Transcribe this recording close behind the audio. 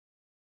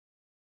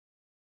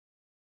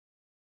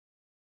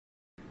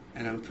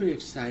and I'm pretty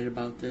excited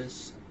about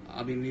this.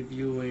 I'll be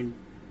reviewing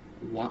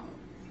what.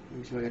 Let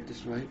me see if I got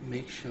this right.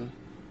 Make sure.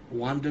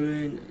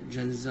 Wandering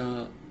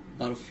Genza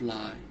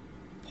Butterfly,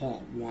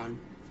 Part One.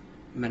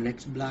 My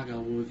next blog I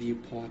will review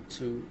Part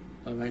Two.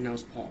 But right now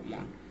it's Part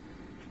One.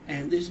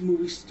 And this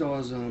movie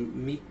stars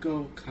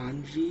Miko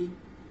Kanji.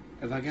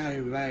 If I got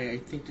it right, I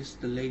think this is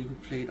the lady who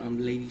played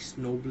Lady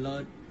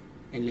Snowblood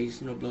and Lady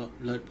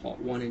Snowblood Part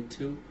One and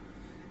Two.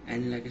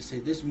 And like I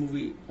said, this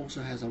movie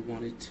also has a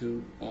one and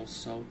two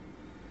also.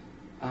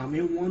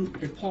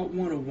 In part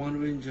one of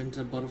Wandering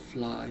Gentle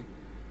Butterfly,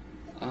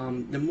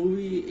 the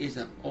movie is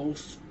an old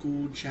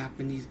school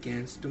Japanese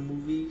gangster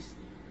movies.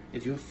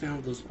 If you're a fan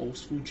of those old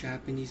school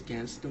Japanese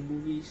gangster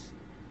movies,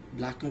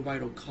 black and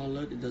white or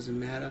colored, it doesn't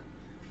matter,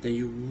 then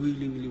you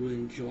really will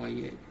enjoy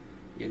it.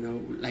 You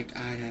know, like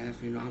I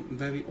have. You know, I'm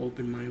very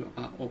open-minded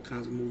about all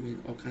kinds of movies,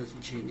 all kinds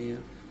of genre.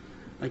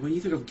 Like when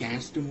you think of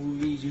gangster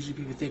movies, usually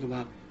people think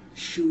about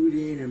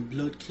shooting and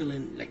blood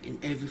killing, like in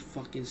every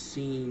fucking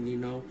scene. You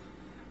know,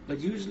 but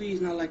usually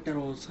it's not like that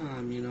all the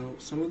time, you know.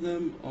 Some of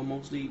them are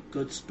mostly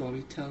good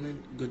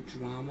storytelling, good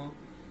drama,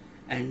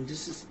 and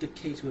this is the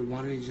case with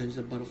Wandering Judge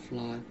the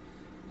Butterfly.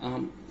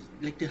 Um,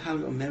 like how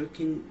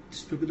American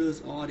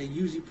distributors are, they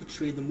usually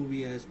portray the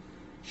movie as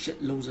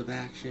shitloads of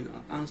action.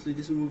 Honestly,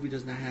 this movie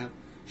does not have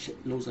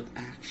shitloads of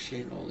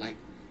action or like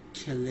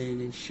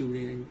killing and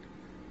shooting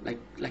and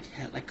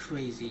like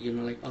crazy, you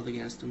know, like other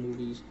gangster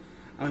movies.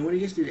 I mean, when it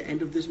gets to the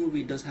end of this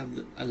movie, it does have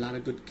a lot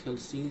of good kill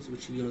scenes,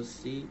 which you're gonna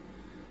see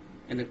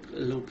and a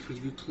little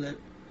preview clip.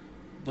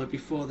 But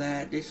before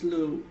that, there's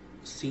little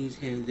scenes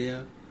here and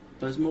there,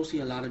 but it's mostly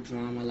a lot of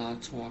drama, a lot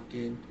of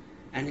talking,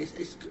 and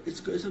it's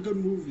a good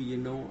movie, you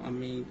know. I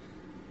mean,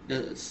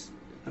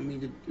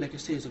 like I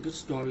say, it's a good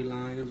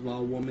storyline. It's about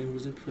a woman who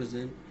was in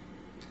prison,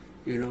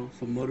 you know,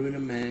 for murdering a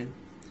man.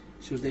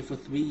 She was there for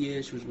 3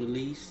 years. She was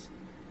released,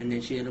 and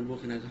then she ended up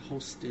working as a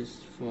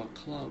hostess for a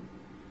club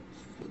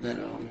that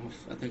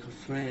I think her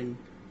friend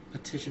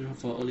petitioned her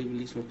for early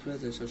release from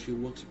prison, so she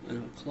works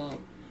in her club.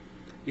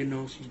 You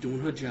know, she's doing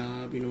her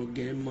job, you know,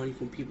 getting money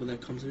from people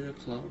that comes into the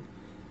club,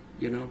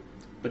 you know.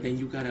 But then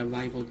you got a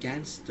rival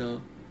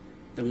gangster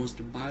that wants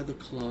to buy the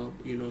club,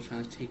 you know,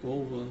 trying to take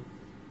over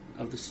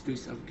of the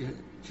streets of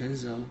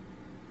Genza,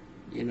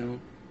 you know.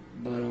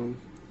 But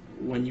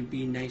when you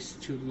be nice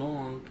too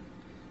long,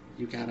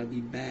 you gotta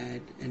be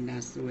bad, and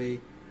that's the way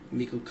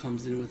Miko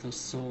comes in with her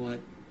sword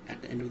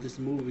at the end of this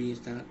movie. Is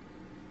that,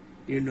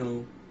 you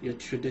know, your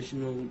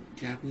traditional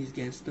Japanese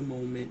gangster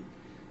moment,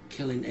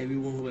 killing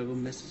everyone who ever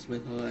messes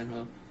with her and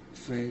her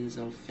friends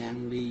or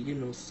family, you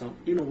know,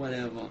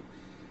 whatever.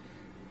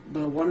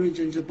 But Wandering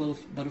Ginger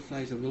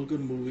Butterfly is a real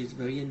good movie. It's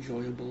very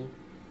enjoyable.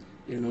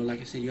 You know,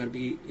 like I said, you gotta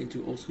be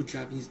into old school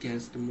Japanese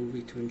gangster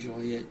movie to enjoy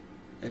it.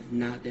 If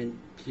not, then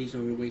please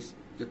don't waste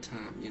your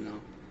time, you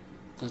know.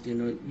 Because, you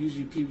know,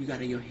 usually people, you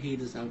got your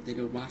haters out there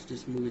that watch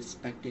this movie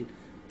expecting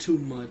too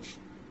much,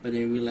 but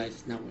they realize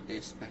it's not what they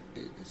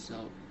expected.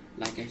 So,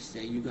 like I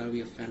said, you gotta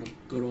be a fan of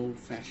good old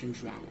fashioned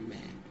drama,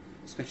 man.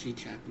 Especially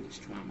Japanese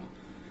drama.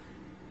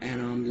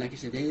 And like I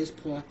said, there is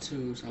part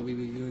two, so I'll be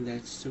reviewing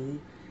that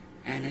soon.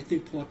 And I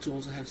think part two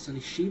also has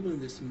Sonny Shiba in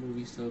this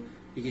movie, so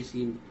you can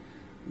see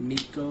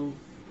Miko.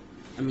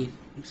 Let me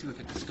see if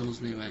I got this girl's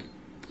name right.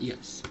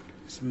 Yes,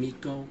 it's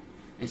Miko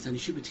and Sonny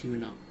Shiba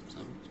teaming up, so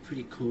it's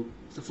pretty cool.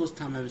 It's the first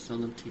time I ever saw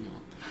them team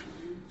up.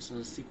 So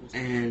the sequel.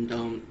 And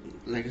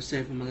like I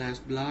said from my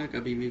last blog,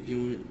 I'll be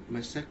reviewing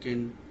my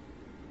second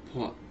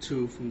part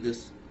two from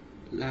this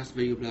last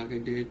video blog I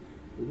did,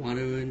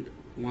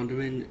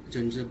 Wandering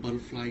Ginger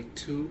Butterfly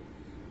 2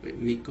 with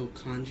Miko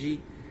Kanji.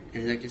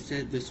 And like I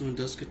said, this one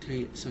does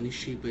contain Sonny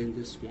Shiba in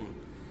this one.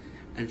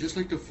 And just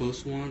like the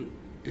first one,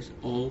 it's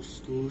old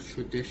school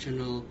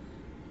traditional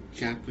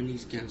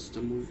Japanese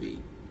gangster movie.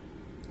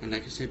 And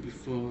like I said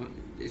before,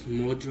 it's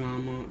more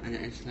drama and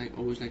it's like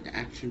always like the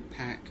action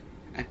pack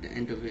at the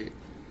end of it.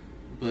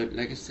 But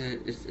like I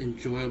said, it's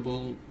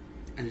enjoyable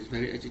and it's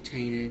very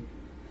entertaining.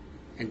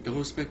 And don't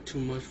expect too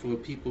much for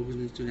people who's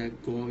into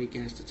that gory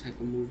gangster type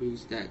of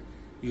movies that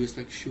you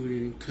expect shooting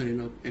and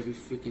cutting up every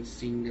freaking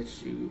scene that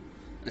you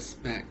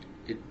expect.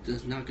 It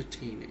does not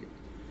contain it.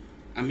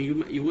 I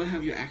mean, you will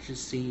have your action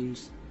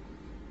scenes,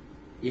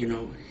 you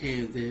know,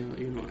 here and there,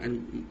 you know,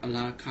 and a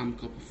lot of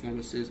comical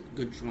performances,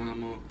 good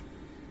drama.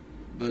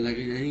 But like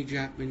in any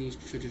Japanese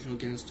traditional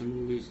gangster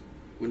movies,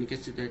 when it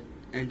gets to that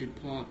ending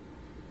part,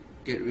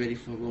 get ready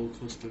for a roller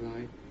coaster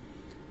ride.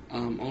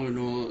 All in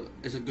all,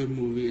 it's a good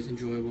movie. It's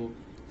enjoyable.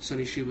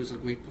 Sonny Shiba's a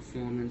great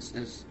performance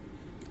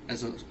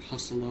as a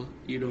hustler.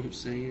 You know what I'm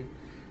saying?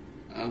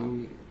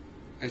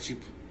 As she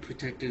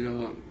protected.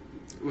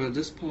 Well,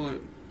 this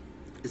part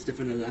is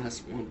different than the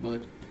last one,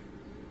 but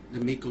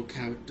the Miko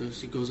character,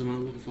 she goes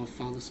around looking for her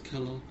father's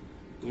killer,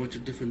 going to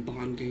different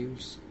Bond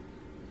games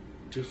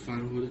to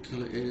find who the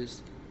killer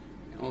is.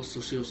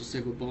 Also, she also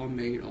saved a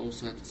barmaid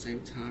also at the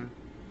same time.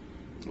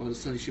 Well, the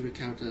Sonny Shiba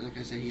character, like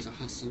I said, he's a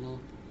hustler.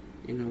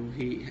 You know,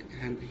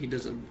 he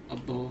does a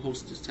bar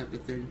hostess type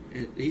of thing.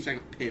 And he's like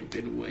a pimp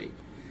in a way,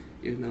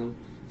 you know.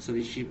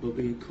 Sonny Shiba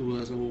being cool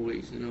as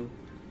always, you know,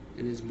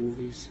 in his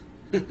movies.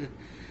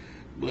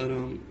 But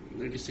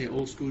like I say,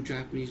 old school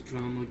Japanese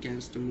drama,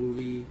 gangster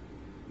movie,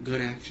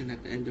 good action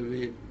at the end of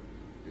it,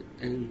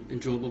 and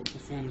enjoyable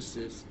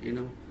performances.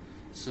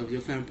 So if you're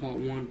a fan of part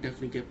one,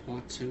 definitely get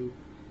part two.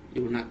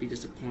 You will not be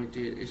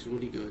disappointed. It's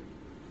really good.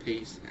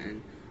 Peace,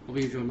 and hope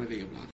you enjoy my video blog.